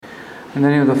In the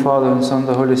name of the Father, and the Son, and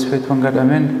the Holy Spirit, one God,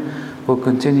 Amen. We'll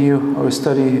continue our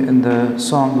study in the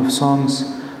Song of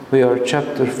Songs. We are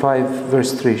chapter 5,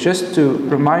 verse 3. Just to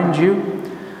remind you,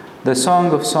 the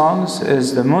Song of Songs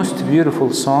is the most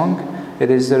beautiful song. It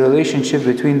is the relationship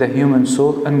between the human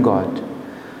soul and God.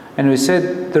 And we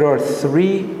said there are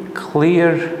three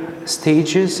clear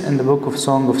stages in the book of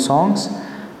Song of Songs.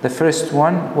 The first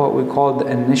one, what we call the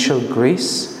initial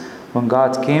grace, when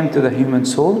God came to the human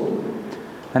soul.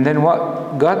 And then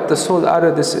what got the soul out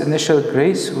of this initial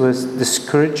grace was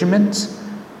discouragement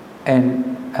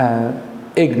and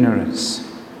ignorance.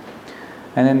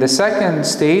 And in the second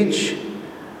stage,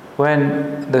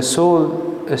 when the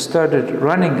soul started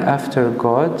running after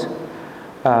God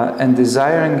and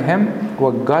desiring Him,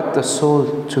 what got the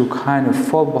soul to kind of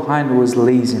fall behind was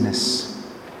laziness.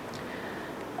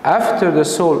 After the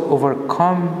soul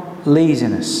overcome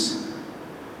laziness,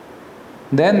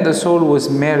 then the soul was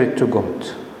married to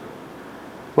God.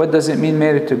 What does it mean,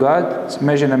 married to God?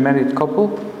 Imagine a married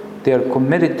couple. They are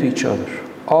committed to each other.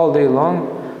 All day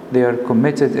long, they are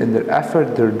committed in their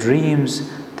effort, their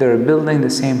dreams. They are building the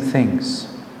same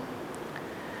things.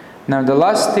 Now, the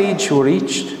last stage we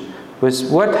reached was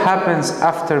what happens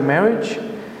after marriage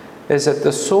is that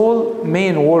the soul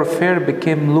main warfare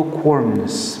became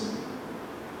lukewarmness.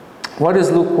 What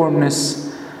is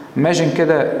lukewarmness? Imagine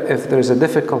kida, if there's a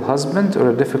difficult husband or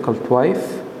a difficult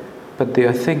wife, but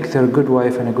they think they're a good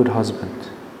wife and a good husband.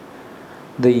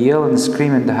 They yell and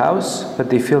scream in the house, but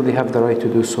they feel they have the right to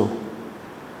do so.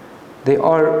 They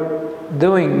are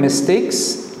doing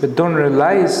mistakes, but don't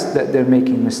realize that they're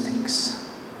making mistakes.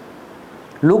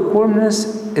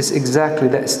 Lukewarmness is exactly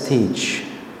that stage,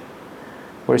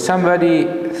 where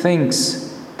somebody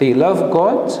thinks they love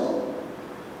God,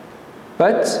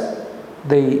 but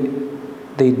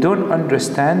they don't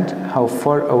understand how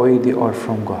far away they are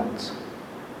from God.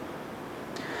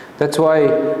 That's why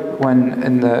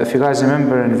when, if you guys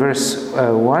remember in verse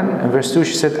 1 and verse 2,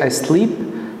 she said, I sleep,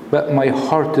 but my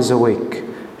heart is awake.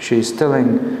 She's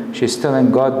telling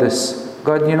God this,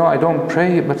 God, I don't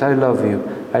pray, but I love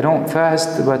you. I don't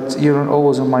fast, but you're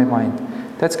always on my mind.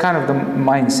 That's kind of the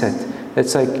mindset.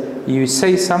 It's like you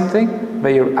say something, but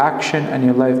your action and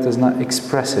your life does not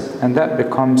express it. And that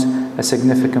becomes a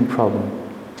significant problem.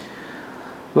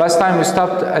 Last time we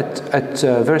stopped at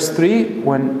verse 3,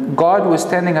 when God was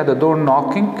standing at the door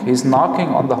knocking. He's knocking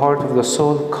on the heart of the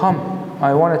soul. Come,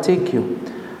 I want to take you.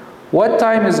 What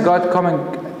time is God coming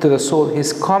to the soul?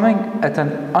 He's coming at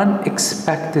an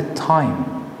unexpected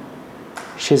time.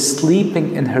 She's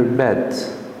sleeping in her bed.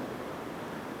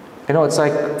 It's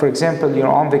like, for example, you're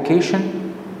on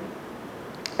vacation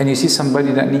and you see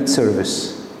somebody that needs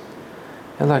service.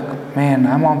 You're like, man,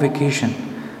 I'm on vacation.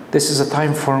 This is a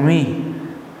time for me.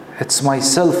 It's my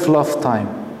self-love time.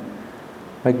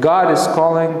 But God is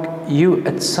calling you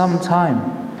at some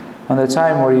time, on the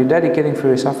time where you're dedicating for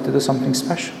yourself to do something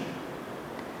special.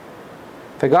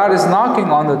 But God is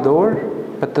knocking on the door,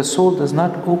 but the soul does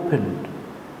not open.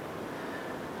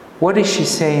 What is she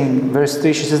saying? Verse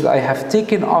 3, she says, I have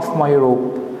taken off my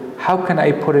robe. How can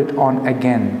I put it on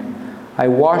again? I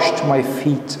washed my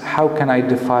feet. How can I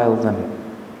defile them?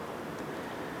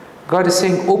 God is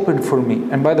saying, open for me.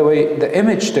 And by the way, the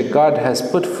image that God has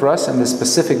put for us in this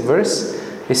specific verse,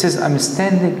 He says, I'm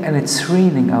standing and it's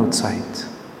raining outside.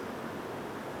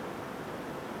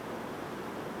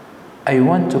 I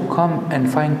want to come and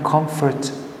find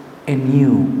comfort in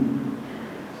you.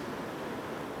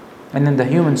 And then the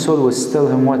human soul will tell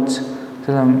him what?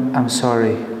 Tell him, I'm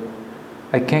sorry.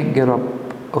 I can't get up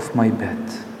off my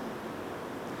bed.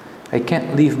 I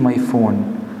can't leave my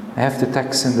phone. I have to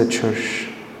text in the church.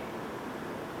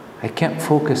 I can't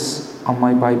focus on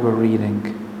my Bible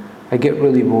reading. I get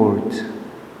really bored.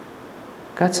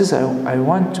 God says, I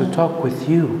want to talk with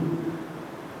you.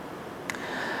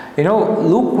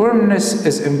 Lukewarmness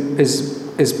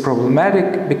is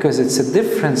problematic because it's a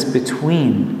difference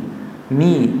between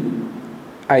me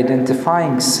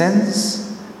identifying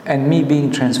sins and me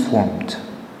being transformed.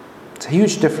 It's a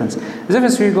huge difference. It's a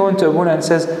difference when you go into Abuna and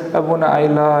says, Abuna, I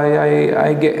lie,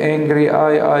 I get angry,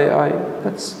 I.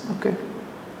 That's okay.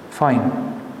 Fine.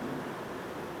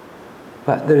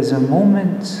 But there is a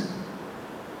moment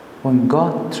when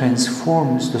God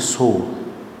transforms the soul.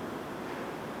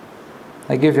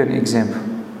 I give you an example.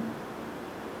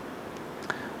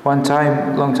 One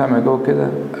time, long time ago,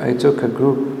 I took a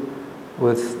group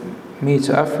with me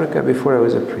to Africa before I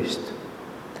was a priest.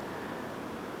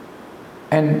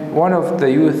 And one of the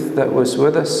youth that was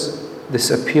with us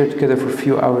disappeared for a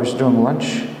few hours during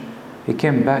lunch. He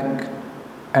came back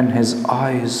and his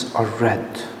eyes are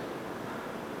red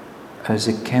as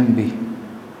it can be.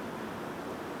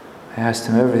 I asked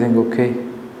him, everything okay?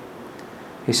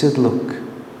 He said, look,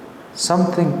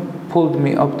 something pulled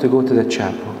me up to go to the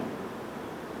chapel.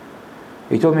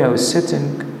 He told me I was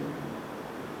sitting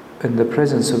in the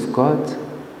presence of God,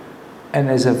 and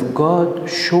as if God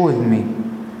showing me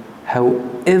how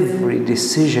every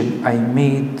decision I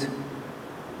made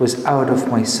was out of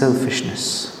my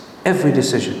selfishness. Every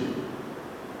decision.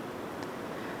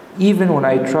 Even when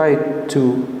I tried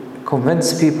to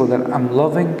convince people that I'm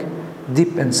loving,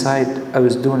 deep inside I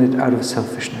was doing it out of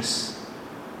selfishness.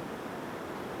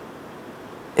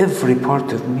 Every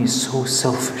part of me is so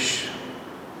selfish.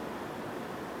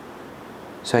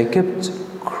 So I kept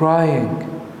crying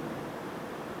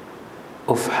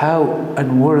of how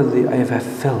unworthy I have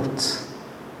felt.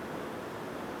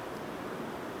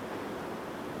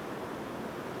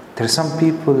 There are some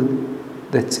people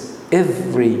that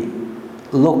every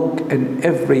look and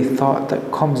every thought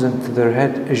that comes into their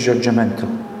head is judgmental.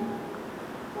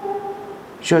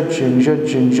 Judging,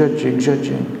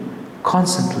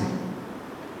 constantly.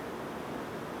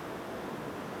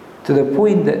 To the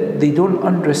point that they don't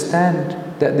understand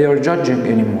that they are judging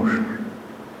anymore.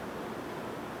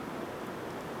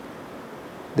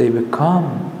 They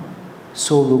become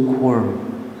so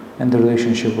lukewarm in the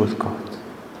relationship with God.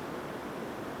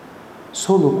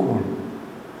 So lukewarm.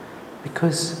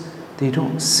 Because they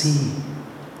don't see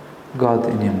God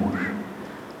anymore.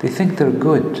 They think they're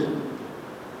good.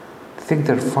 They think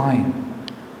they're fine.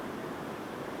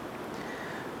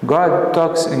 God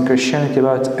talks in Christianity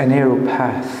about a narrow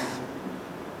path.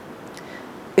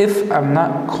 If I'm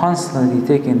not constantly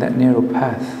taking that narrow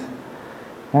path,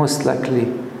 most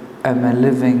likely I'm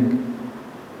living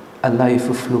a life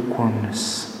of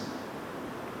lukewarmness.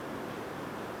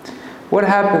 What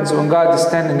happens when God is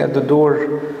standing at the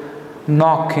door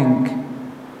knocking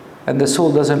and the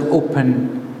soul doesn't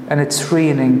open and it's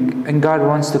raining and God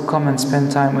wants to come and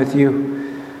spend time with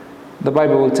you? The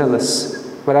Bible will tell us.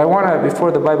 But I want to,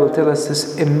 before the Bible tells us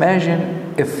this,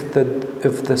 imagine if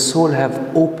the soul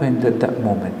have opened at that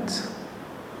moment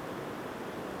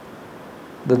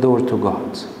the door to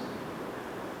God.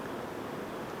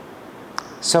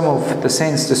 Some of the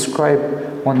saints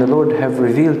describe when the Lord have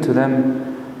revealed to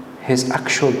them His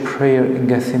actual prayer in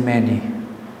Gethsemane.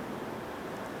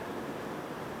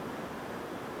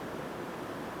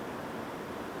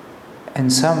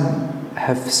 And some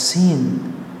have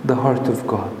seen the heart of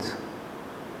God.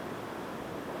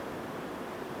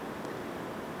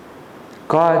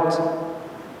 God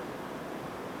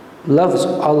loves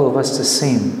all of us the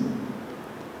same,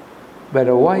 but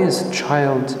a wise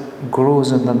child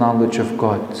grows in the knowledge of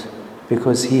God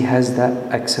because he has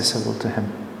that accessible to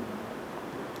him.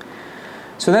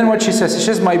 So then what she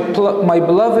says, my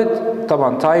beloved,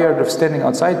 Taban, tired of standing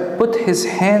outside, put his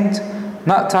hand,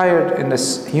 not tired in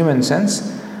this human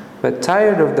sense, but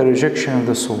tired of the rejection of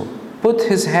the soul, put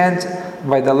his hand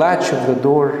by the latch of the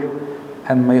door,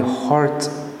 and my heart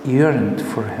yearned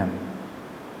for him.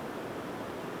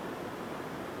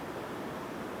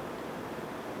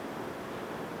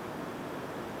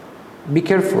 Be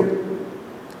careful.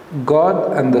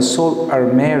 God and the soul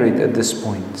are married at this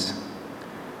point,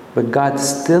 but God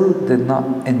still did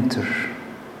not enter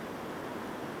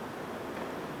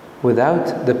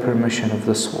without the permission of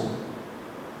the soul.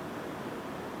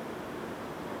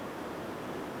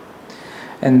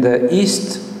 In the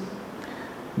East,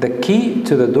 the key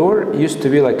to the door used to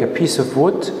be like a piece of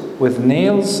wood with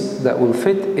nails that will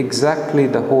fit exactly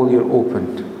the hole you're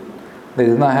opened. They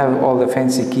did not have all the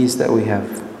fancy keys that we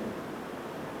have.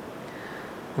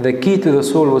 The key to the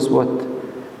soul was what?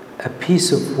 A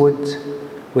piece of wood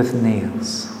with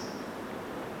nails.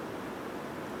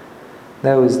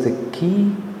 That was the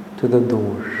key to the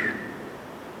door.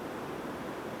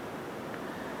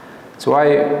 So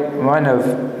one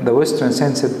of the Western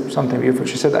saints said something beautiful.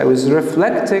 She said, I was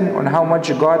reflecting on how much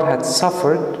God had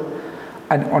suffered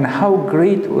and on how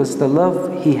great was the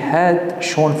love He had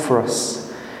shown for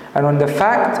us. And on the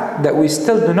fact that we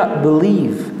still do not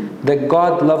believe that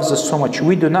God loves us so much.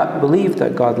 We do not believe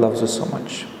that God loves us so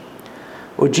much.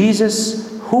 Oh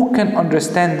Jesus, who can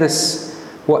understand this?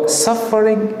 What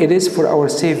suffering it is for our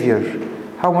Savior.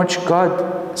 How much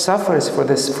God suffers for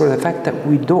this, for the fact that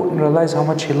we don't realize how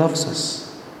much He loves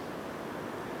us.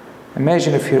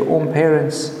 Imagine if your own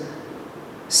parents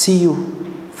see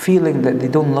you feeling that they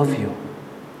don't love you.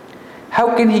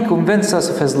 How can He convince us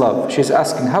of His love? She's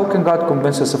asking, how can God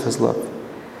convince us of His love?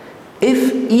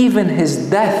 If even His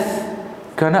death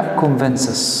cannot convince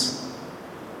us.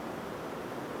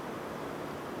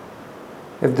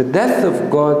 If the death of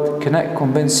God cannot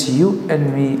convince you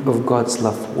and me of God's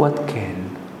love, what can?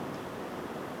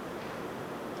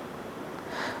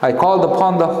 I called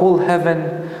upon the whole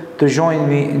heaven to join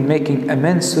me in making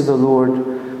amends to the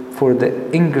Lord for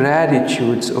the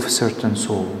ingratitudes of certain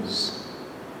souls.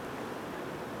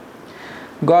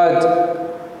 God,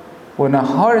 when a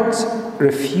heart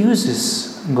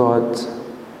refuses God,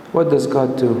 what does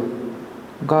God do?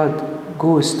 God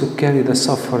goes to carry the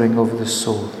suffering of the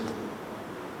soul.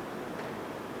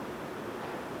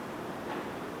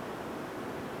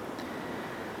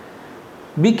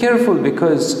 Be careful,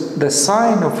 because the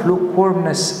sign of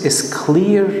lukewarmness is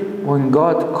clear when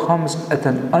God comes at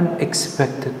an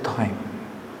unexpected time.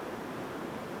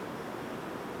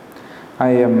 I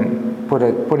am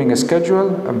putting a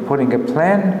schedule, I'm putting a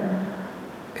plan.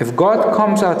 If God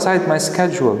comes outside my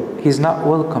schedule, He's not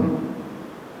welcome.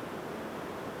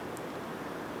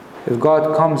 If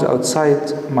God comes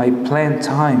outside my planned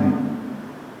time,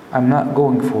 I'm not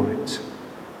going for it.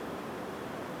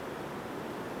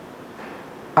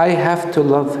 I have to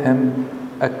love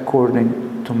Him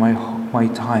according to my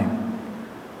time.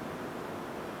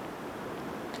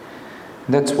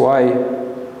 That's why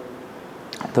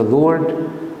the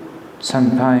Lord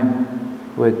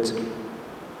sometime would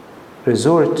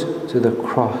resort to the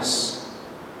cross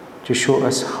to show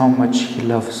us how much He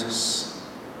loves us.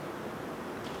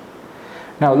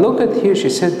 Now look at here, she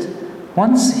said,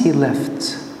 once He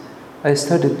left, I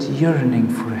started yearning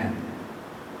for Him.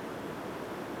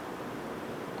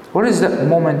 What is that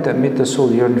moment that made the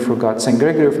soul yearn for God? St.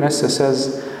 Gregory of Nyssa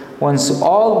says, once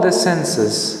all the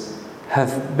senses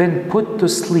have been put to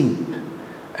sleep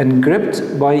and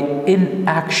gripped by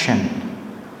inaction,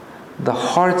 the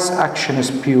heart's action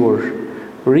is pure.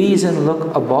 Reason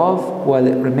look above while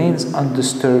it remains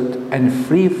undisturbed and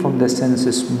free from the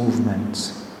senses'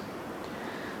 movements.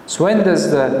 So when does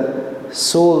the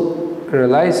soul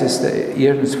realizes that it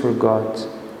yearns for God?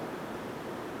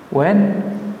 When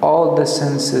all the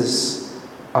senses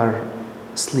are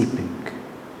sleeping.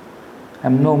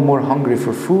 I'm no more hungry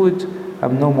for food.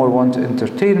 I'm no more want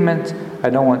entertainment.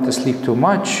 I don't want to sleep too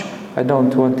much. I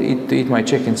don't want to eat my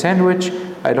chicken sandwich.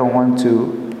 I don't want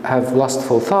to have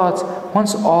lustful thoughts.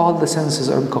 Once all the senses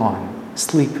are gone,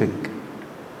 sleeping,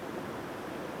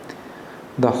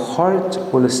 the heart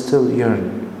will still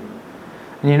yearn.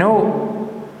 And you know,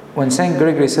 when St.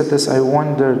 Gregory said this, I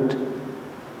wondered,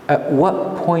 at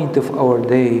what point of our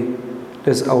day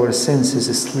does our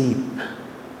senses sleep?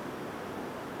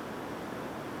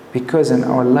 Because in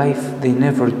our life they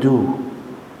never do.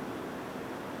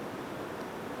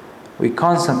 We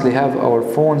constantly have our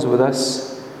phones with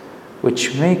us,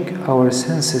 which make our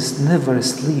senses never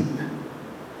sleep.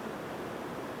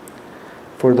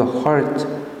 For the heart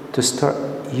to start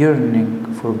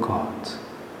yearning for God.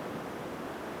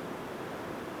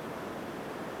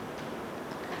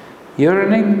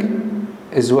 Yearning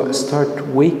is what starts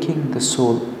waking the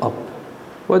soul up.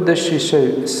 What does she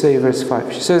say, verse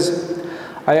 5? She says,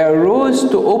 I arose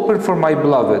to open for my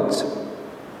beloved.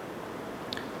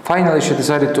 Finally, she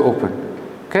decided to open.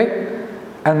 Okay?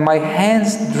 And my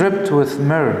hands dripped with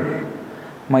myrrh,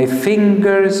 my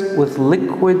fingers with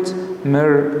liquid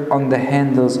myrrh on the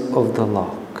handles of the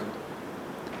lock.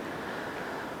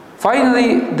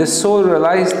 Finally, the soul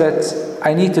realized that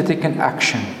I need to take an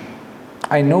action.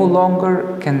 I no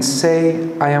longer can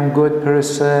say, I am a good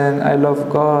person, I love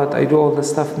God, I do all this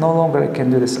stuff. No longer I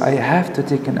can do this. I have to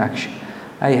take an action.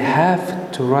 I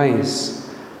have to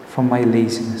rise from my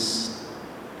laziness.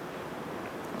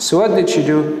 So what did she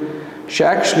do? She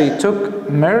actually took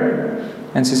myrrh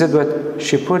and she said what?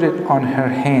 She put it on her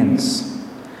hands.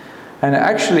 And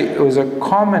actually it was a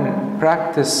common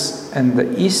practice in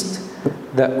the East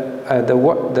that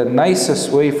the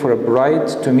nicest way for a bride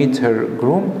to meet her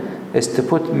groom is to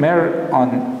put myrrh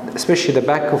on, especially the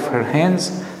back of her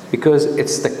hands, because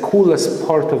it's the coolest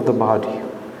part of the body.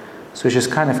 So she's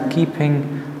kind of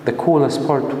keeping the coolest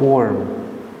part warm.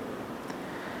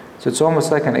 So it's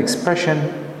almost like an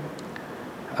expression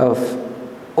of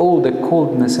all the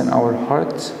coldness in our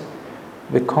hearts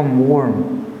become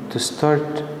warm to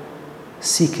start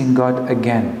seeking God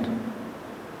again.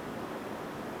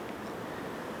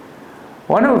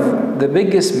 One of the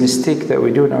biggest mistakes that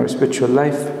we do in our spiritual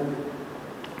life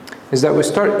is that we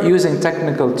start using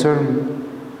technical terms,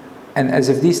 and as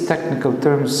if these technical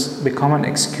terms become an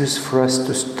excuse for us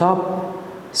to stop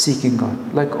seeking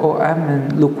God. Like, oh, I'm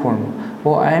in lukewarm.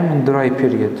 Oh, I am in dry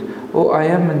period. Oh, I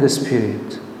am in this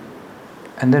period.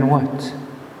 And then what?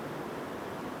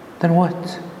 Then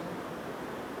what?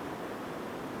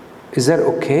 Is that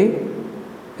okay?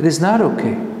 It is not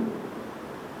okay.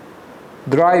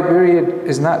 Dry period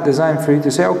is not designed for you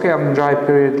to say, okay, I'm in dry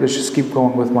period, let's just keep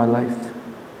going with my life.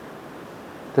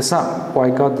 That's not why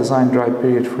God designed dry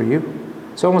period for you.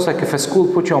 It's almost like if a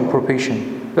school put you on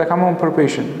probation. Like, I'm on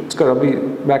probation. It's good, I'll be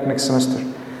back next semester.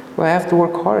 Well, I have to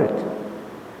work hard.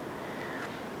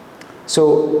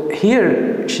 So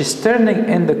here, she's turning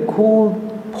in the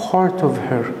cold part of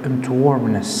her into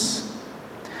warmness.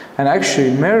 And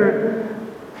actually, myrrh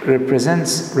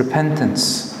represents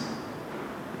repentance.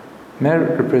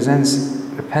 Myrrh represents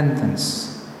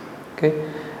repentance. Okay?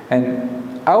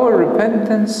 And our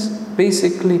repentance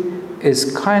basically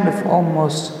is kind of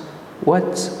almost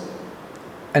what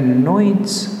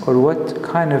anoints or what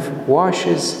kind of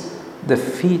washes the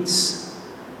feet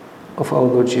of our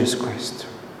Lord Jesus Christ.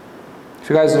 If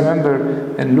you guys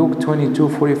remember in Luke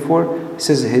 22:44, it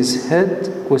says his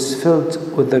head was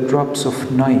filled with the drops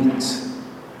of night.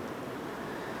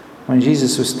 When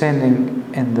Jesus was standing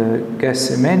in the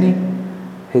Gethsemane,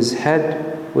 his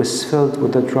head was filled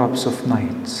with the drops of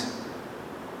night.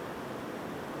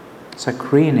 It's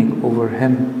like raining over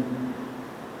him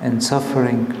in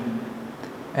suffering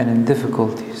and in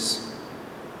difficulties.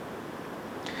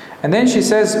 And then she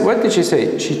says, what did she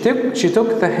say? She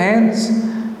took the hands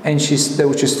and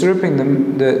which is stripping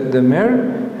the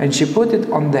mirror, and she put it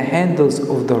on the handles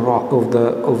of the rock of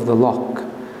the lock.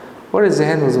 What is the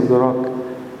handles of the rock?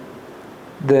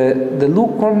 The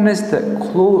lukewarmness that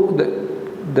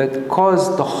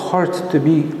caused the heart to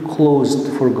be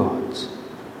closed for God.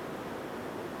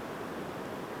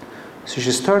 So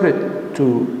she started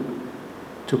to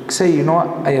say, you know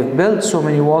what, I have built so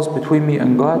many walls between me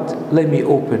and God, let me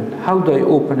open. How do I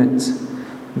open it?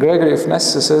 Gregory of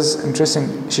Nyssa says,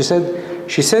 interesting, she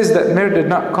says that myrrh did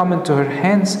not come into her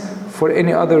hands for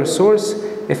any other source.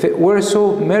 If it were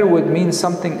so, myrrh would mean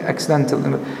something accidental.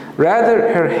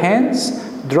 Rather, her hands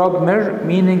dropped myrrh,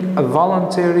 meaning a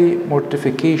voluntary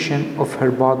mortification of her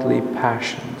bodily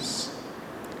passions.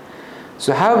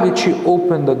 So how did she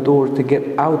open the door to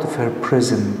get out of her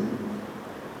prison,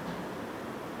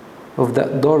 of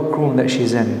that dark room that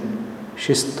she's in?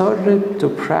 She started to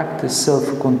practice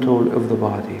self-control of the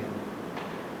body.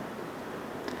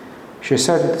 She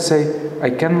started to say,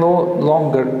 I can no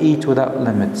longer eat without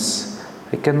limits.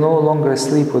 I can no longer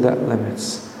sleep without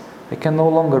limits. I can no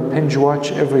longer binge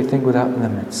watch everything without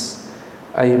limits.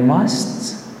 I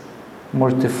must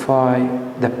mortify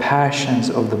the passions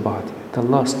of the body, the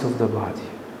lust of the body.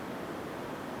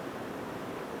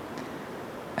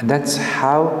 And that's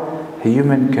how a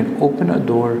human can open a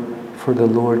door for the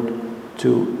Lord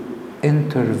to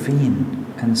intervene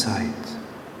inside.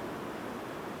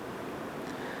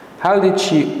 How did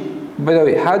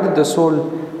the soul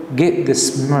get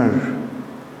this myrrh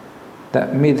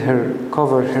that made her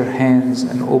cover her hands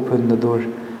and open the door?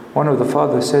 One of the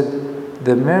fathers said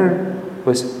the myrrh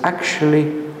was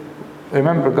actually,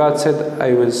 remember God said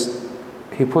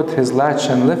he put his latch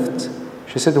and lift.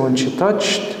 She said when she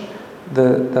touched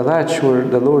the latch where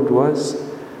the Lord was,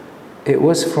 it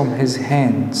was from his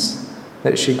hands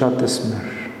that she got this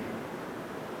myrrh.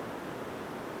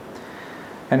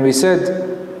 And we said,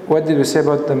 what did we say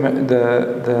about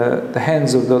the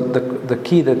hands of the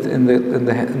key that in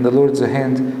the Lord's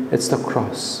hand? It's the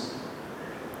cross.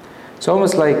 It's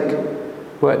almost like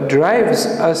what drives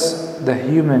us, the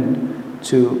human,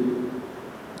 to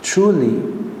truly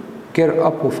get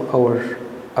up with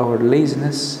our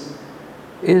laziness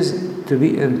is to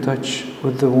be in touch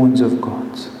with the wounds of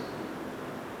God.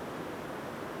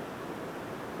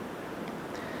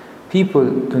 People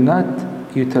do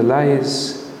not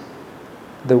utilize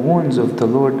the wounds of the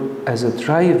Lord as a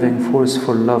driving force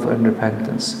for love and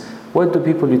repentance. What do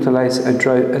people utilize as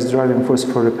driving force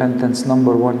for repentance?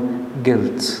 Number one,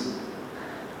 guilt.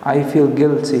 I feel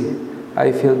guilty.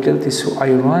 I feel guilty, so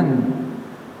I run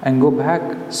and go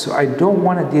back. So I don't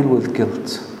want to deal with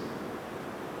guilt.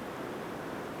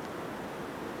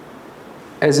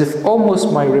 As if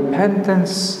almost my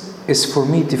repentance is for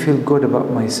me to feel good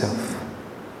about myself.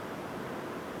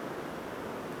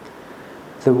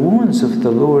 The wounds of the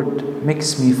Lord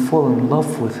makes me fall in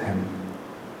love with Him.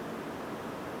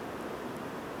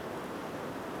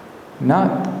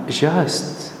 Not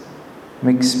just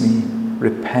makes me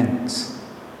repent.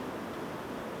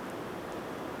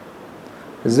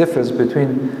 There's a difference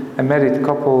between a married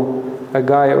couple, a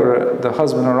guy or the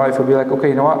husband or wife will be like, okay,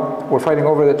 you know what, we're fighting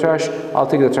over the trash, I'll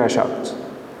take the trash out.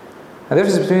 The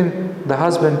difference between the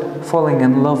husband falling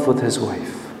in love with his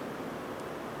wife.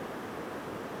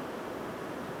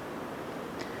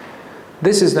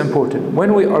 This is important.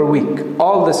 When we are weak,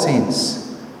 all the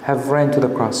saints have ran to the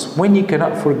cross. When you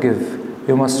cannot forgive,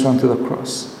 you must run to the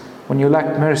cross. When you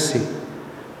lack mercy,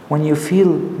 when you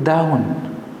feel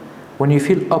down, when you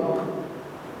feel up,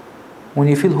 when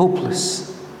you feel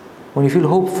hopeless, when you feel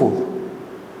hopeful,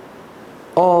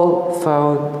 all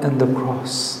found in the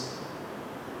cross.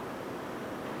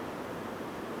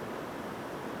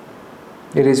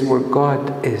 It is where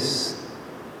God is.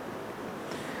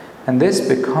 And this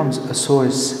becomes a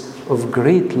source of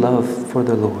great love for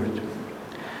the Lord.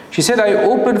 She said, I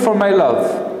opened for my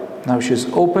love. Now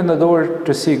she's opened the door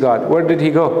to see God. Where did he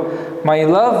go? My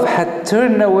love had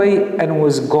turned away and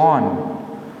was gone.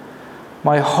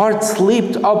 My heart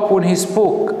leaped up when he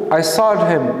spoke. I sought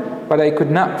him, but I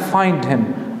could not find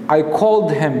him. I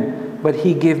called him, but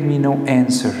he gave me no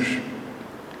answer.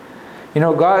 You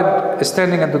know, God is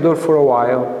standing at the door for a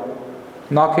while,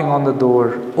 knocking on the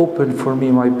door. Open for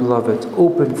me, my beloved.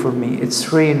 Open for me.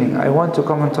 It's raining. I want to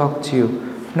come and talk to you.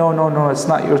 No, it's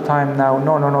not your time now.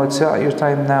 No, it's not your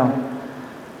time now.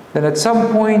 Then at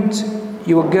some point,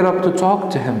 you will get up to talk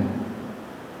to him.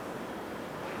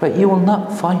 But you will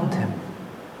not find him.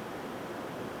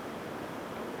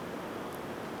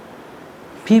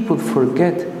 People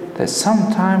forget that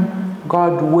sometime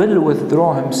God will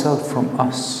withdraw himself from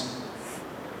us.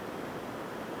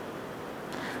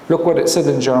 Look what it said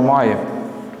in Jeremiah.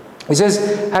 He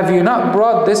says, have you not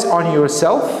brought this on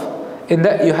yourself, in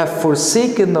that you have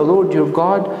forsaken the Lord your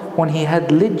God when he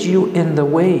had led you in the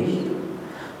way?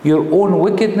 Your own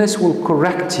wickedness will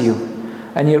correct you,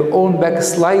 and your own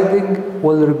backsliding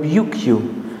will rebuke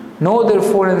you. Know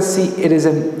therefore and see, it is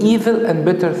an evil and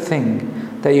bitter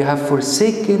thing that you have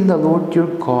forsaken the Lord your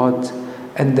God,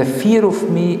 and the fear of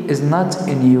me is not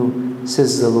in you,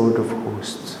 says the Lord of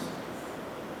hosts.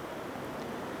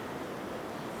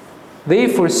 They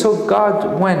forsook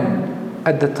God when?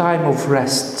 At the time of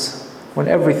rest, when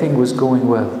everything was going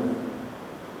well.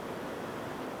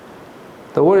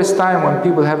 The worst time when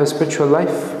people have a spiritual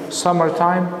life,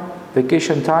 summertime,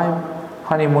 vacation time,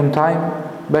 honeymoon time,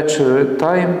 bachelorette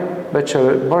time,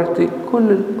 bachelorette party,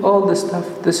 all this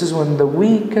stuff. This is when the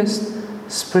weakest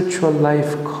spiritual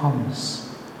life comes.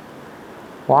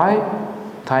 Why?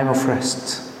 Time of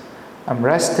rest. I'm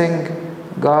resting.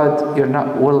 God, you're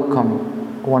not welcome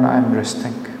when I'm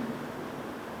resting.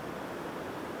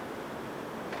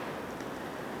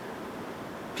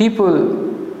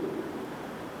 People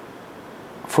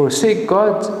forsake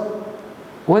God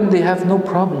when they have no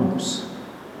problems.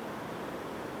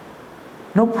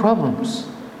 No problems.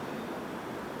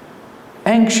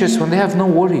 Anxious when they have no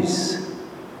worries.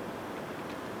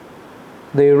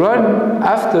 They run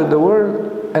after the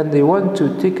world and they want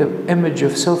to take an image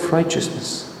of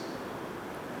self-righteousness.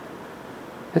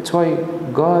 That's why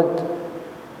God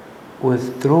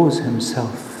withdraws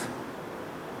himself,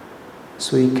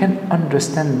 so he can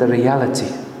understand the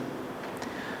reality.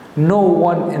 No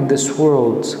one in this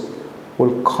world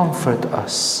will comfort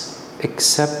us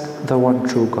except the one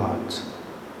true God.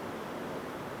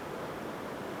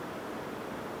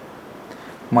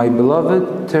 My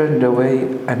beloved turned away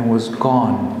and was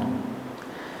gone.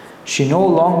 She no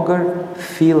longer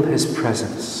feel his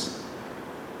presence.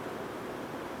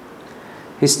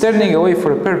 He's turning away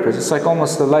for a purpose. It's like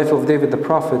almost the life of David the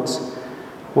prophet.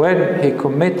 When he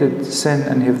committed sin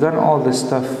and he've done all this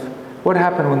stuff, what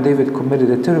happened when David committed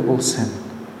a terrible sin?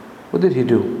 What did he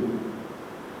do?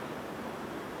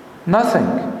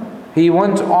 Nothing. He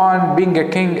went on being a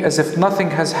king as if nothing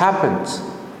has happened,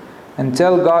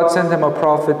 until God sent him a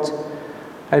prophet.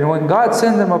 And when God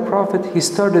sent him a prophet, he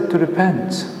started to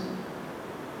repent.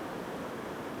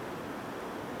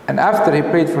 And after he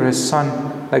prayed for his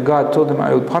son, that God told him,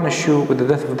 I will punish you with the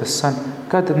death of the son,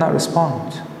 God did not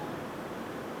respond.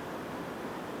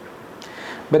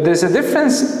 But there's a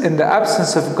difference in the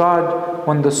absence of God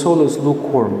when the soul is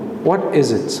lukewarm. What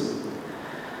is it?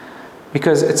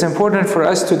 Because it's important for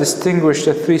us to distinguish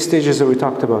the three stages that we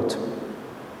talked about.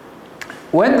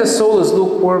 When the soul is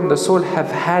lukewarm, the soul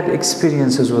have had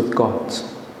experiences with God.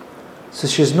 So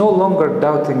she's no longer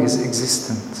doubting his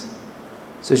existence.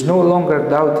 So she's no longer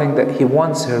doubting that he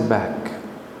wants her back.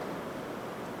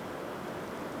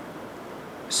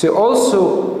 She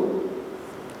also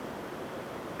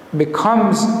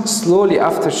becomes slowly,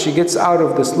 after she gets out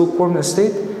of this lukewarmness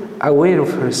state, aware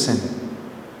of her sin.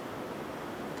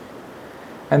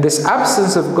 And this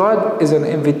absence of God is an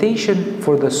invitation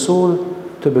for the soul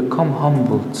to become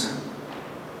humbled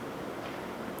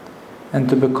and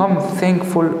to become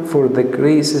thankful for the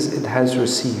graces it has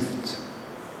received.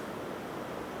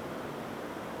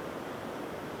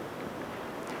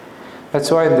 That's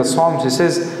why in the Psalms he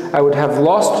says, I would have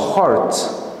lost heart.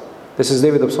 This is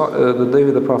David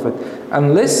the prophet.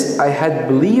 Unless I had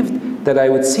believed that I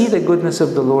would see the goodness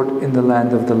of the Lord in the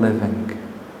land of the living.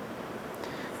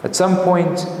 At some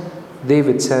point,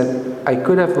 David said, I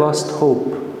could have lost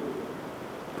hope,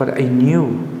 but I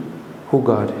knew who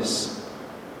God is.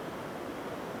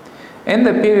 In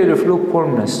the period of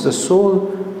lukewarmness, the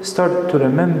soul started to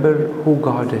remember who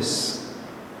God is.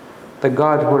 The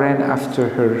God who ran after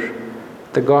her,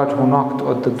 the God who knocked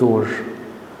at the door,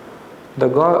 the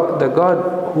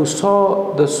God who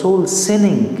saw the soul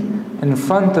sinning in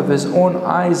front of his own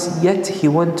eyes, yet he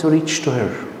went to reach to her.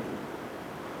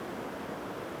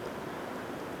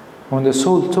 When the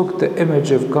soul took the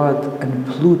image of God and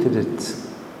polluted it.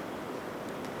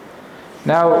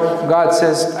 Now God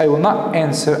says, I will not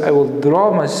answer, I will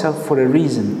draw myself for a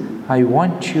reason. I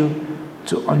want you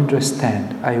to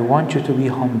understand. I want you to be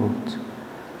humbled.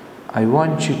 I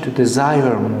want you to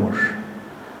desire more.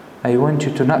 I want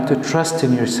you to not to trust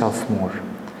in yourself more.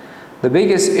 The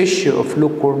biggest issue of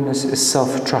lukewarmness is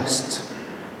self-trust.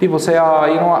 People say,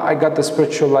 you know what, I got the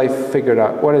spiritual life figured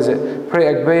out. What is it? Pray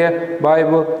Agpeya,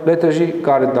 Bible, liturgy,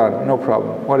 got it done. No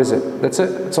problem. What is it? That's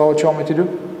it? That's all what you want me to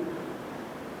do?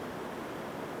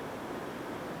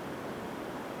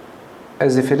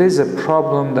 As if it is a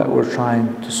problem that we're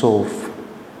trying to solve.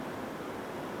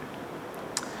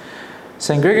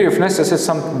 St. Gregory of Nyssa said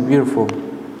something beautiful.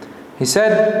 He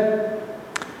said,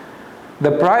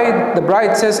 the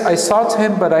bride says, I sought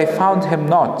him, but I found him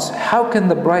not. How can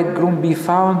the bridegroom be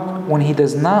found when he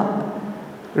does not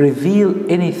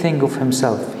reveal anything of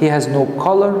himself? He has no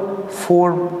color,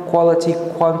 form, quality,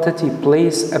 quantity,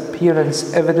 place,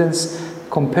 appearance, evidence,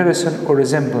 comparison, or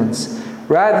resemblance.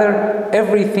 Rather,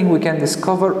 everything we can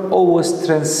discover always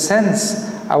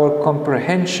transcends our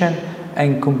comprehension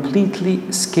and completely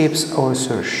escapes our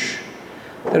search.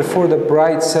 Therefore, the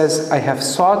bride says, I have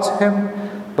sought him,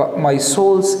 but my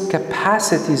soul's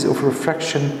capacities of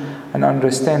reflection and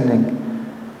understanding,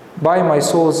 by my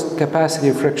soul's capacity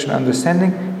of reflection and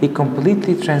understanding, he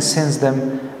completely transcends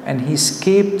them, and he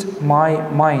escaped my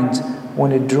mind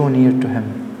when it drew near to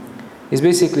him. He's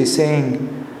basically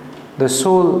saying, the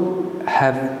soul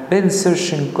have been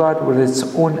searching God with its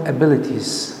own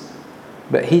abilities,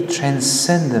 but he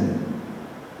transcends them.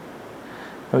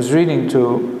 I was reading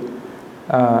to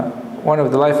one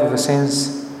of the life of the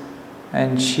saints,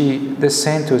 and this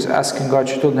saint was asking God,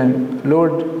 she told him,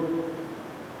 Lord,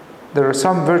 there are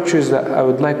some virtues that I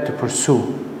would like to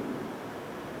pursue.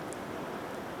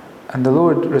 And the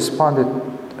Lord responded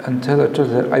and told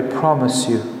her, I promise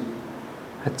you,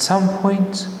 at some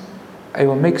point, I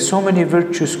will make so many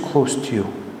virtues close to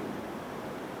you.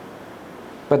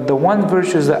 But the one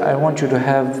virtues that I want you to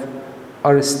have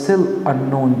are still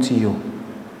unknown to you.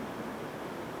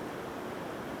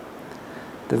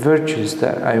 The virtues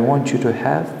that I want you to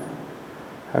have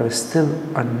are still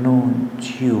unknown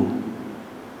to you.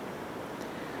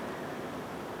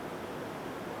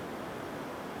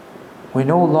 We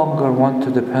no longer want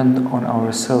to depend on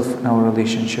ourselves and our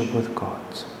relationship with God.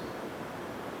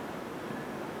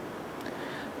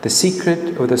 The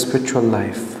secret of the spiritual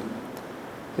life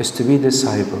is to be a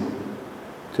disciple,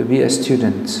 to be a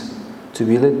student, to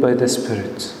be led by the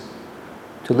Spirit,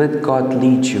 to let God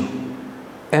lead you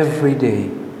every day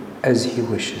as He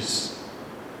wishes.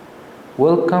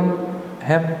 Welcome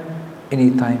Him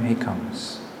anytime He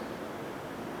comes.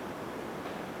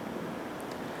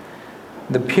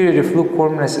 The period of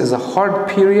lukewarmness is a hard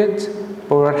period,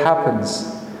 but what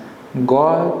happens?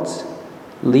 God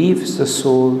leaves the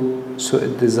soul so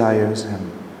it desires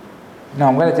Him. Now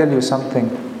I'm going to tell you something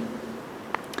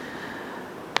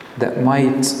that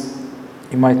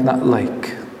you might not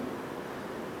like,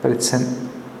 but it's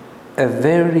a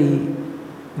very,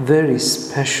 very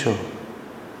special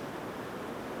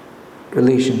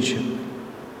relationship.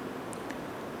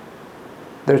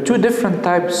 There are two different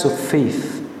types of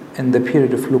faith in the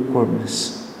period of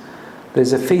lukewarmness.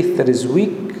 There's a faith that is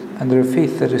weak, and there's a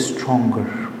faith that is stronger.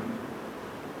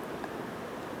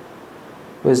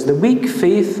 Whereas the weak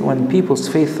faith, when people's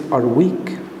faith are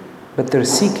weak, but they're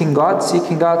seeking God,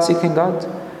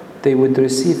 they would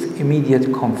receive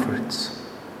immediate comfort.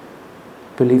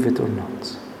 Believe it or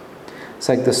not. It's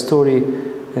like the story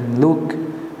in Luke,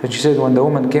 and she said when the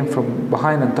woman came from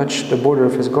behind and touched the border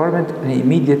of his garment, and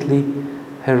immediately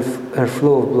her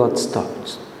flow of blood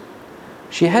stopped.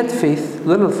 She had faith,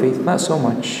 little faith, not so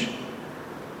much.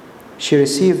 She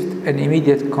received an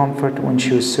immediate comfort when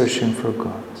she was searching for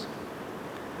God.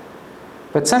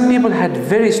 But some people had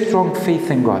very strong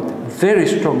faith in God, very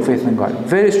strong faith in God,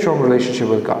 very strong relationship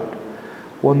with God.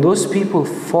 When those people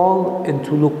fall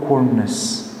into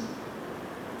lukewarmness,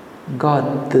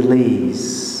 God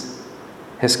delays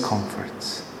His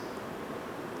comfort,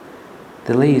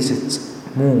 delays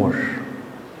it more.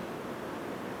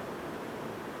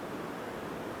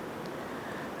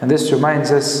 And this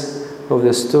reminds us of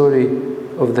the story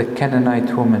of the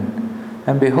Canaanite woman.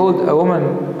 And behold, a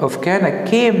woman of Canaan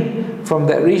came from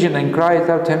that region and cried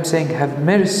out to Him, saying, have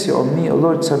mercy on me, O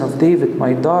Lord, Son of David.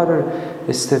 My daughter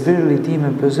is severely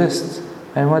demon-possessed.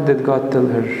 And what did God tell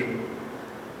her?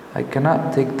 I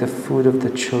cannot take the food of the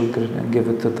children and give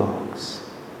it to dogs.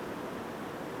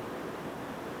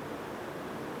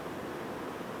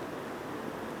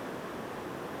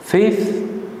 Faith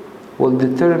will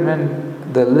determine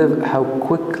how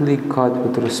quickly God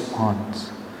would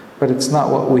respond. But it's not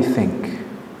what we think.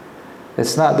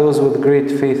 It's not those with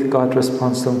great faith God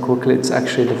responds to them quickly. It's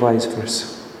actually the vice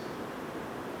versa.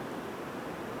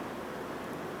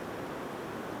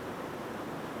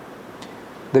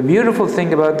 The beautiful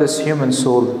thing about this human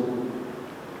soul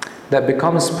that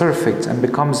becomes perfect and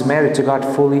becomes married to God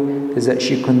fully is that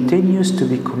she continues to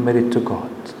be committed to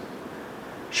God.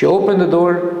 She opened the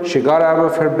door, she got out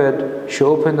of her bed, she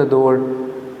opened the door,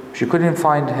 she couldn't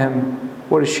find him.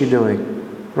 What is she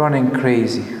doing? Running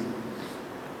crazy.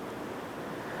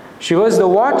 She goes, the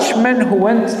watchmen who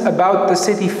went about the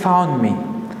city found me.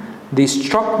 They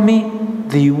struck me,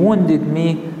 they wounded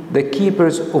me, the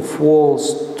keepers of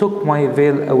walls took my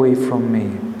veil away from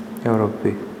me. Ya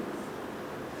Rabbi.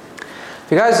 If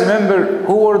you guys remember,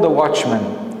 who were the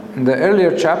watchmen? In the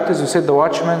earlier chapters, we said the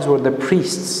watchmen were the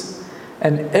priests.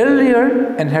 And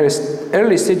earlier, in her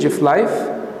early stage of life,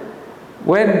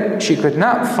 when she could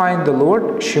not find the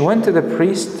Lord, she went to the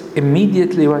priest.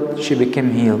 Immediately, she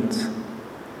became healed.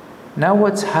 Now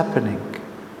what's happening?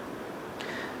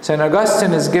 St.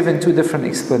 Augustine is given two different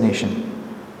explanations.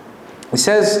 He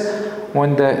says,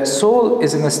 when the soul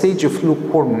is in a stage of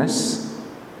lukewarmness,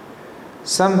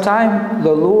 sometime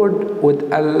the Lord would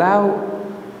allow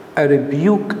a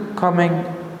rebuke coming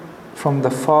from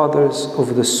the fathers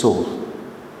of the soul.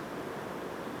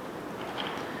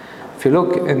 If you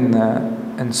look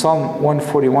in Psalm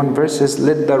 141 verses,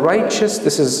 let the righteous,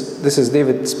 this is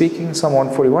David speaking, Psalm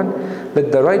 141,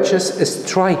 let the righteous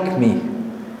strike me.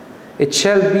 It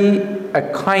shall be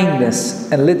a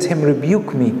kindness, and let him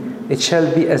rebuke me. It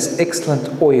shall be as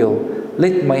excellent oil.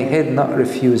 Let my head not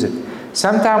refuse it.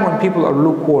 Sometimes when people are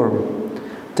lukewarm,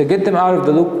 to get them out of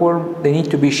the lukewarm, they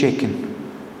need to be shaken.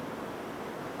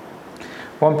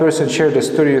 One person shared a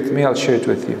story with me, I'll share it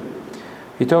with you.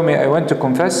 He told me, he went to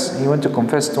confess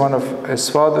to one of his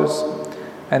fathers,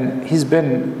 and he's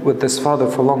been with this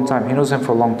father for a long time. He knows him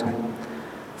for a long time.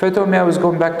 If he told me I was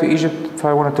going back to Egypt if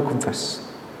I wanted to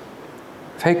confess.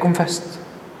 If I confessed.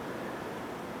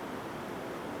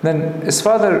 Then his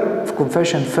father of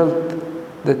confession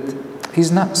felt that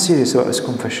he's not serious about his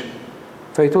confession.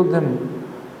 So I told him,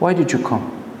 why did you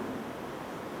come?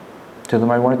 Told him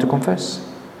I wanted to confess.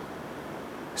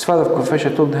 His father of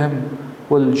confession told him,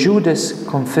 well, Judas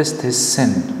confessed his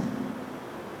sin.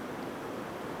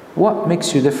 What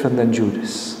makes you different than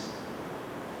Judas?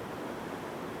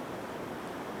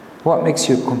 What makes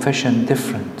your confession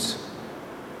different?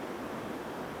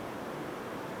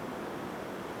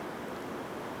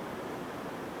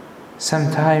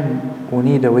 Sometimes we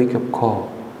need a wake-up call.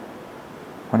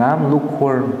 When I'm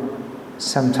lukewarm,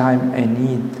 sometimes I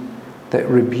need that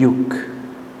rebuke,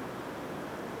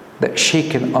 that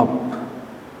shaken up.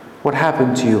 What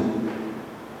happened to you?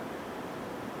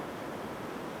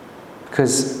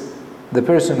 Because the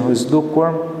person who is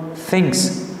lukewarm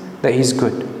thinks that he's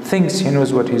good, thinks he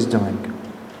knows what he's doing.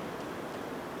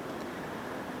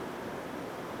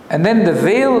 And then the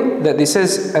veil that he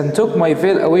says, and took my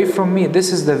veil away from me,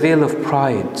 this is the veil of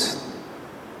pride.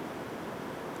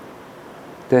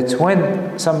 That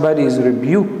when somebody is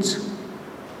rebuked,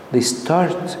 they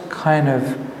start kind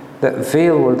of that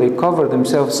veil where they cover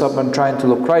themselves up and trying to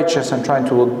look righteous and trying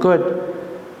to look good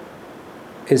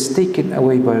is taken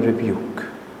away by rebuke.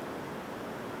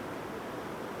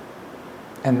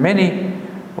 And many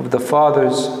of the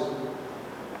fathers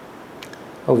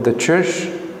of the church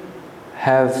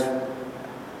have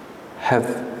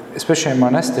especially in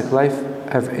monastic life,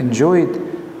 have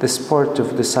enjoyed this part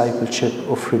of discipleship,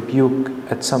 of rebuke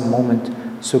at some moment,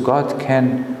 so God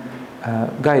can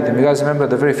guide them. You guys remember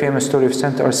the very famous story of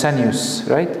Saint Arsenius,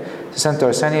 right? Saint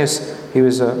Arsenius, he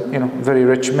was a very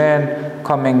rich man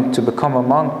coming to become a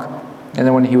monk, and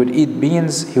then when he would eat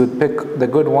beans, he would pick the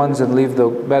good ones and leave the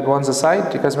bad ones aside.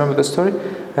 Do you guys remember the story?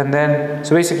 And then,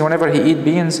 so basically whenever he eat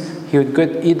beans, he would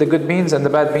eat the good beans, and the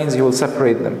bad beans he will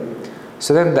separate them.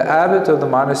 So then the abbot of the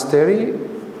monastery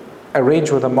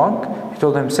arranged with a monk. He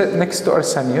told him, sit next to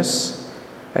Arsenius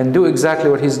and do exactly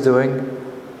what he's doing.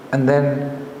 And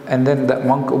then that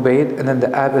monk obeyed, and then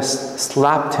the abbot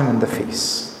slapped him in the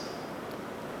face.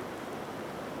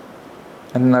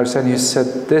 And then Arsenius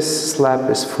said, this slap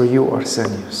is for you,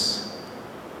 Arsenius.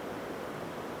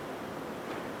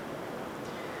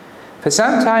 For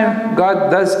some time, God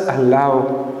does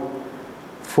allow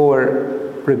for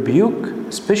rebuke,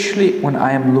 especially when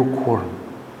I am lukewarm,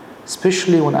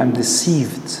 especially when I'm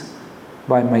deceived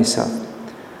by myself.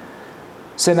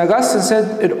 St. Augustine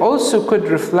said it also could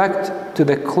reflect to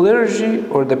the clergy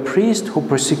or the priest who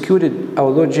persecuted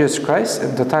our Lord Jesus Christ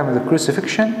at the time of the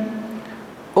crucifixion,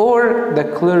 or the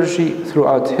clergy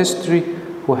throughout history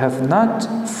who have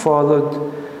not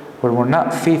followed or were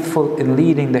not faithful in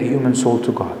leading the human soul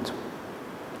to God.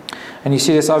 And you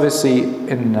see this obviously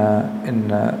in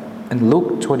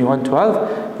Luke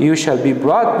 21:12. You shall be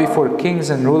brought before kings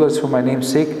and rulers for my name's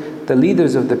sake. The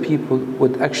leaders of the people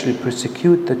would actually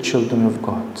persecute the children of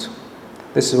God.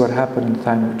 This is what happened in the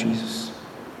time of Jesus.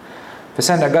 But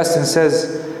St. Augustine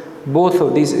says both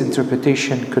of these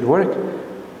interpretations could work.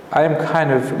 I am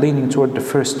kind of leaning toward the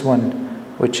first one,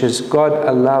 which is God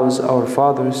allows our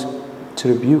fathers to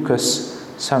rebuke us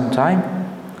sometime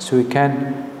so we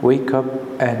can wake up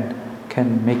and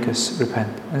can make us repent.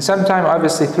 And sometime,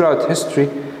 obviously, throughout history,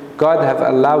 God have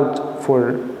allowed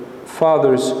for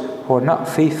fathers who are not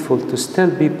faithful to still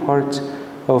be part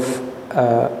of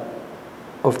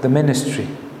the ministry.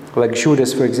 Like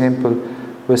Judas, for example,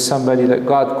 was somebody that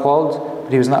God called,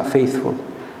 but he was not faithful.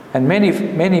 And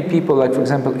many people, like for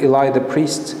example, Eli the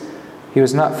priest, he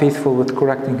was not faithful with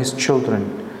correcting his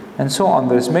children. And so on.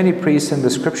 There's many priests in the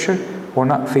scripture who are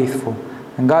not faithful.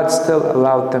 And God still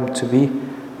allowed them to be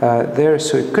there.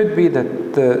 So it could be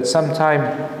that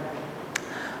sometime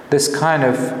this kind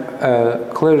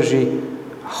of clergy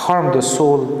harm the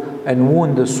soul and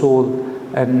wound the soul,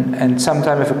 and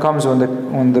sometimes if it comes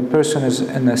when the person is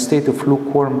in a state of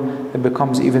lukewarm, it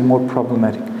becomes even more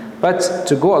problematic. But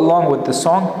to go along with the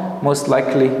song, most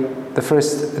likely the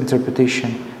first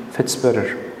interpretation fits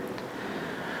better.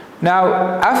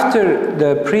 Now, after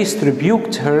the priest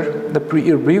rebuked her,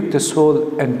 rebuked the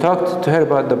soul and talked to her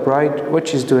about the bride, what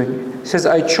she's doing. He says,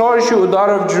 I charge you, O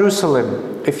daughter of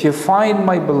Jerusalem, if you find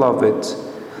my beloved,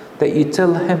 that you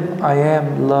tell him I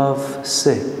am love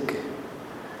sick.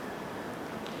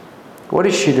 What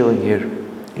is she doing here?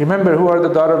 Remember who are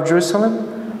the daughter of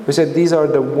Jerusalem? We said these are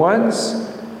the ones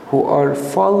who are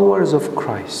followers of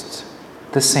Christ,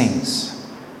 the saints.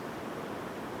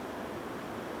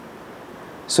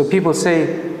 So people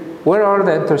say, where are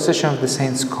the intercession of the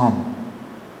saints come?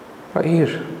 Right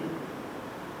here.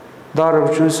 Daughter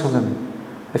of Jerusalem,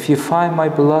 if you find my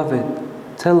beloved,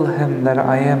 tell him that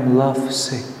I am love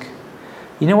sick.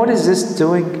 You know what is this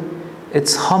doing?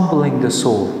 It's humbling the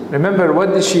soul. Remember,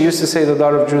 what did she used to say, the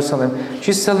daughter of Jerusalem?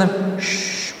 She's telling him,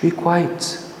 shh, be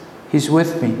quiet. He's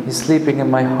with me. He's sleeping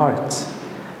in my heart.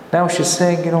 Now she's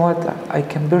saying, you know what? I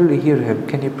can barely hear him.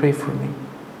 Can you pray for me?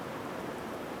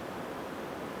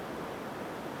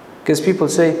 Because people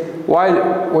say, why,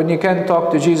 when you can't talk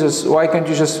to Jesus, why can't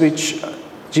you just reach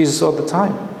Jesus all the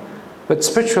time? But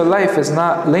spiritual life is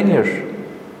not linear.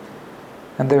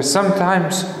 And there's some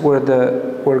times where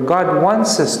God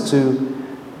wants us to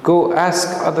go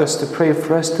ask others to pray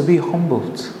for us to be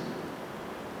humbled.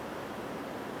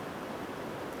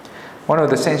 One of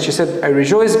the saints, she said, I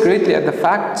rejoice greatly at the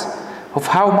fact of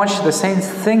how much the saints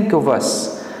think of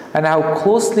us and how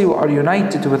closely we are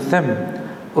united with them.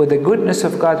 Oh, the goodness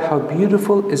of God, how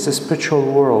beautiful is the spiritual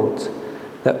world,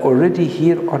 that already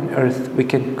here on earth we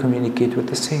can communicate with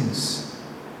the saints.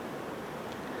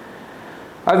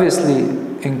 Obviously,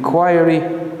 inquiry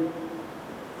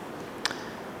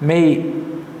may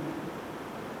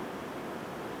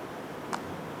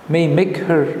make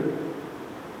her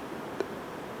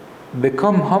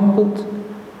become humbled,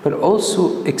 but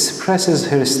also expresses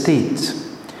her state.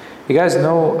 You guys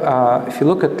know, if you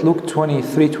look at Luke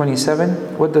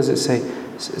 23:27, what does it say?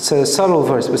 It's a subtle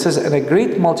verse. It says, and a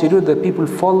great multitude of the people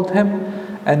followed him,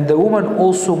 and the woman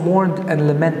also mourned and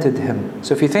lamented him.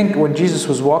 So if you think when Jesus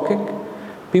was walking,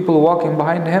 people walking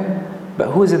behind him,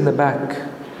 but who's in the back?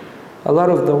 A lot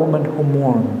of the women who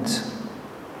mourned.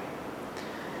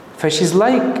 For she's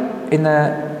like in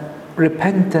a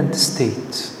repentant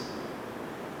state.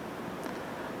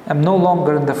 I'm no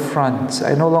longer in the front.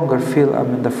 I no longer feel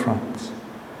I'm in the front.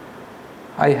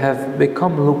 I have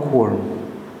become lukewarm.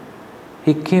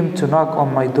 He came to knock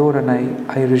on my door and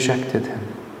I rejected him.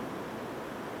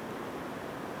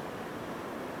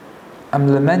 I'm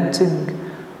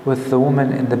lamenting with the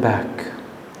woman in the back.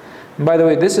 And by the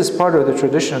way, this is part of the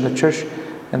tradition of the church.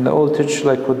 In the old church,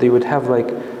 like what they would have,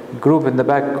 like a group in the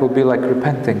back would be like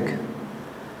repenting,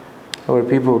 or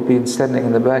people would be standing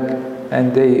in the back,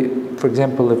 and they, for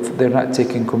example, if they're not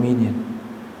taking communion.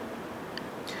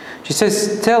 She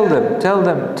says, tell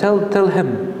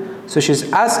him. So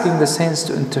she's asking the saints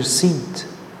to intercede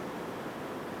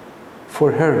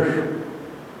for her.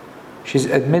 She's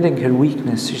admitting her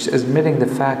weakness. She's admitting the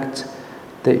fact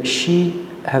that she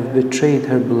have betrayed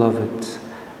her beloved,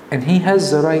 and he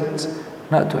has the right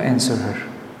not to answer her.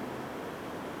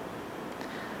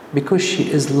 because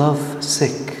she is love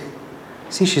sick.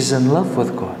 See, she's in love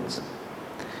with God.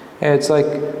 And it's like,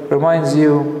 reminds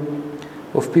you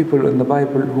of people in the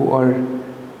Bible who are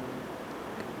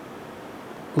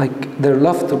like, their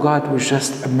love to God was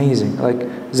just amazing. Like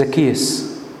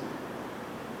Zacchaeus,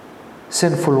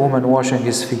 sinful woman washing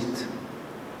his feet.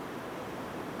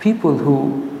 People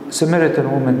who,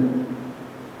 Samaritan woman,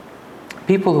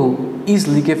 people who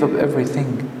easily give up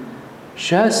everything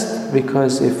just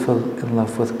because they fell in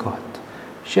love with God.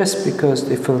 Just because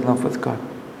they fell in love with God.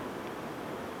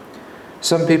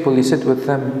 Some people, you sit with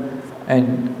them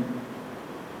and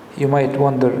you might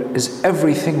wonder, is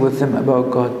everything with them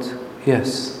about God?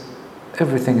 Yes,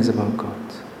 everything is about God.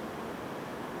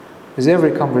 Is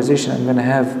every conversation I'm going to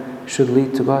have should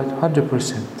lead to God?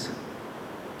 100%.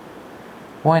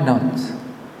 Why not?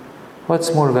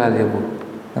 What's more valuable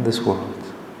in this world?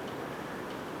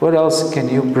 What else can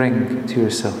you bring to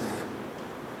yourself?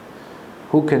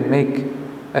 Who can make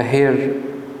a hair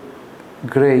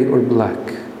gray or black?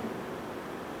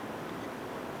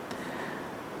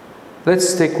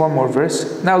 Let's take one more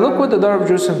verse. Now look what the daughter of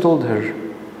Jerusalem told her.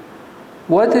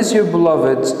 What is your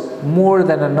beloved more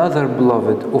than another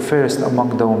beloved, O fairest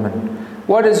among the women?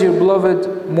 What is your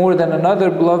beloved more than another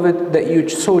beloved that you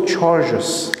so charge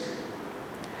us?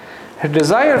 Her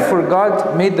desire for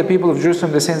God made the people of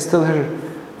Jerusalem, the saints, tell her,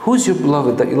 who's your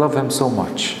beloved that you love him so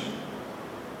much?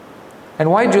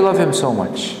 And why do you love him so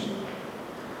much?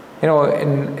 You know,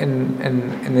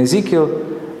 in Ezekiel,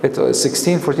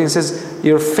 16:14 says,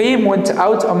 your fame went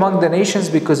out among the nations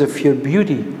because of your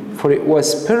beauty, for it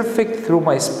was perfect through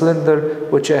my splendor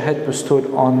which I had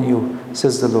bestowed on you,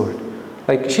 says the Lord.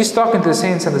 Like, she's talking to the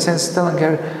saints, and the saints telling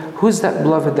her, who's that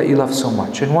beloved that you love so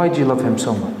much? And why do you love him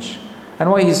so much?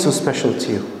 And why he's so special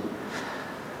to you?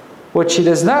 What she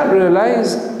does not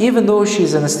realize, even though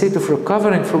she's in a state of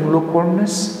recovering from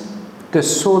lukewarmness, the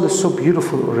soul is so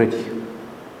beautiful already.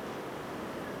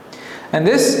 And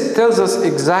this tells us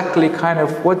exactly kind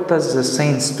of what does the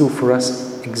saints do for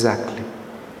us exactly.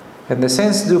 And the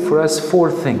saints do for us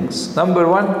 4 things. Number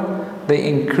 1, they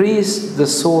increase the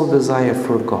soul desire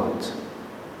for God.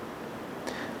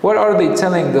 What are they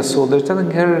telling the soul? They're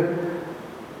telling her,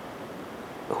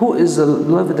 who is the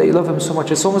beloved that you love him so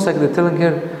much? It's almost like they're telling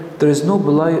her, there is no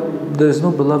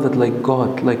beloved like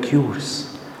God, like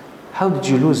yours. How did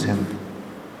you lose him?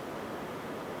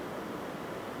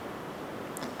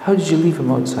 How did you leave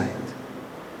him outside?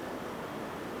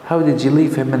 How did you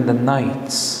leave him in the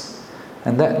nights?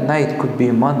 And that night could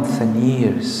be months and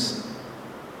years.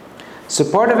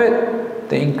 So part of it,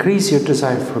 they increase your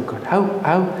desire for God.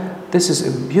 How? This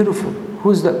is beautiful.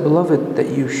 Who's that beloved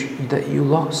that you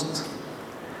lost?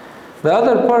 The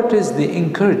other part is they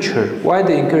encourage her. Why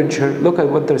they encourage her? Look at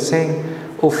what they're saying.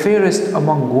 O fairest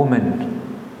among women.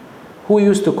 Who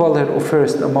used to call her O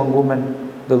fairest among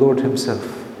women? The Lord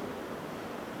himself.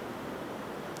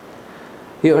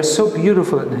 You are so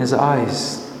beautiful in his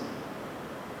eyes.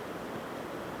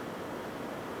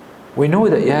 We know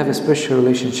that you have a special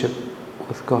relationship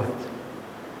with God.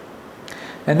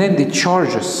 And then they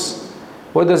charge us.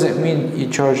 What does it mean, you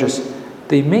charge us?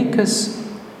 They make us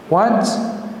want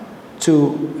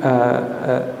to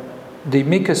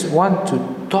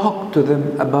talk to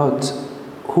them about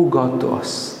who God to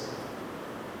us.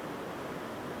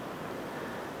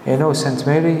 You know, Saint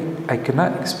Mary, I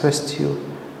cannot express to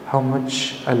you how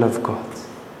much I love God.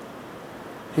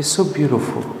 He's so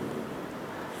beautiful.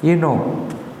 You know,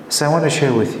 so I want to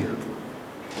share with you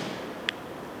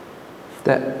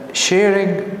that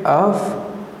sharing of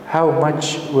how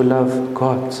much we love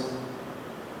God.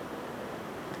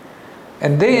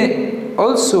 And they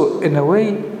also, in a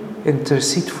way,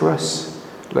 intercede for us,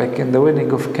 like in the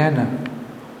wedding of Cana.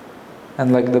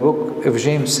 And like the book of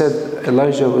James said,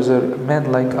 Elijah was a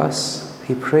man like us.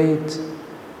 He prayed,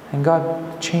 and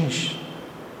God changed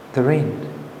the rain.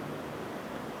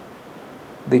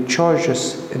 They charge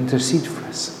us, intercede for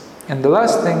us. And the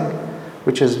last thing,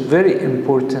 which is very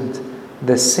important,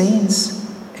 the saints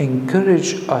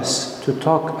encourage us to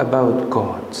talk about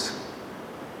God.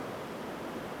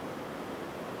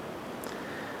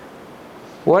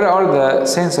 What are the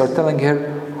saints are telling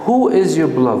her? Who is your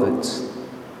beloved?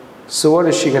 So what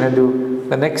is she going to do?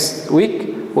 The next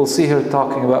week, we'll see her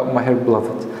talking about her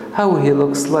beloved. How he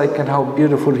looks like, and how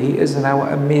beautiful he is, and how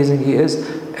amazing he is.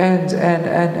 And.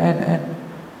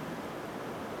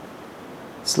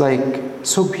 It's like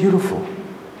so beautiful.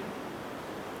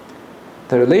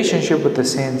 The relationship with the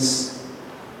saints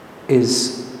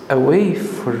is a way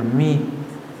for me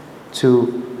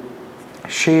to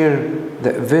share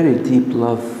that very deep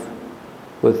love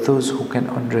with those who can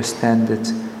understand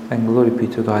it, and glory be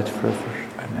to God forever.